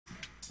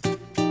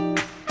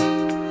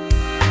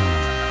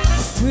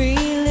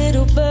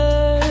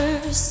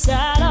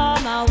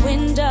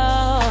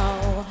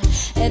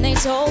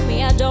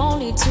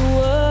to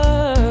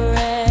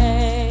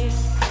worry.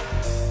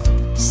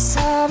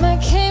 Summer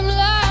came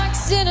like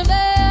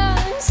cinnamon,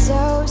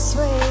 so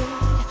sweet.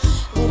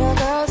 Little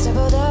girls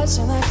double dutch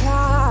on the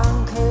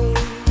concrete.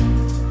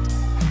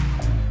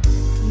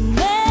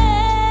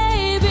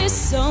 Maybe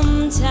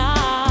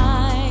sometimes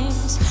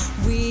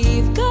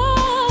we've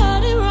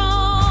got it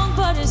wrong,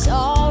 but it's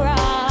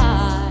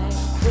alright.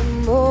 The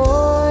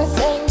more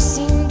things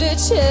seem to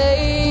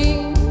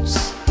change,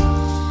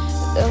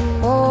 the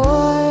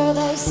more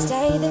they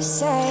stay the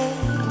same.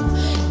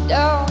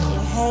 Don't you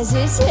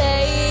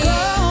hesitate.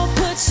 Girl,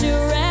 put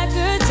your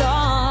records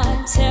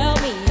on. Tell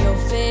me your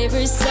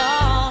favorite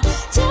song.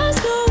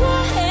 Just go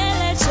ahead,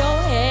 let your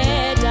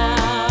hair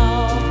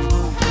down.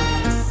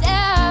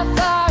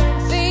 Sapphire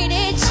and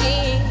faded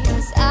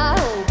jeans, I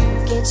hope you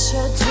get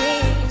your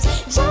dreams.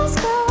 Just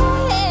go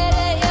ahead,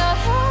 let your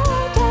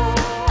hair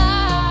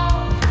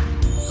down.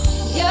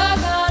 You're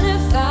gonna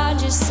find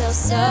yourself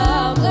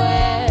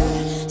somewhere,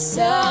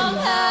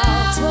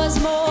 somehow. 'Twas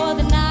more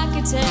than I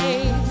could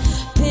take.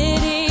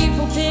 Pity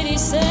for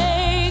pity's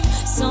sake,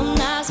 some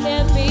nights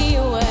kept me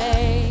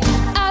away.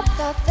 I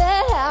thought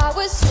that I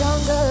was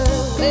stronger.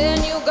 When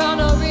you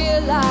gonna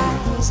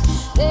realize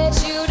that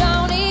you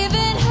don't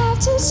even have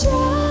to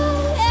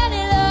try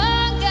any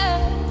longer?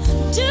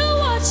 Do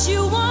what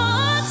you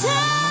want to.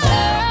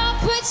 Girl,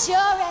 put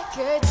your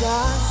records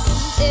on.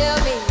 Tell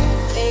me your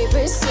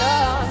favorite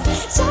song.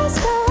 Just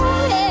go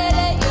ahead,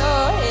 let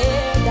your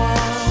hair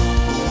down.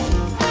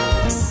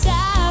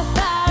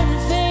 Sapphire and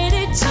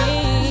faded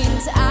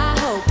jeans, I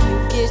hope you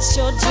get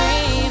your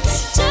dream.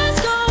 Just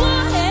go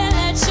ahead,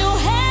 let your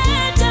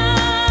hair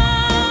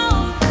down.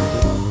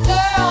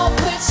 Girl,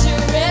 put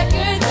your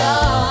records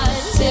on.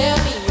 Tell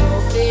me your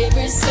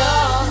favorite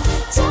song.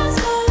 Just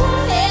go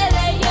ahead,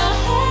 let your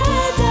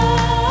hair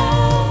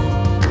down.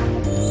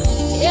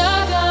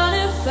 You're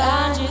gonna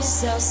find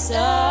yourself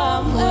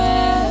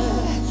somewhere,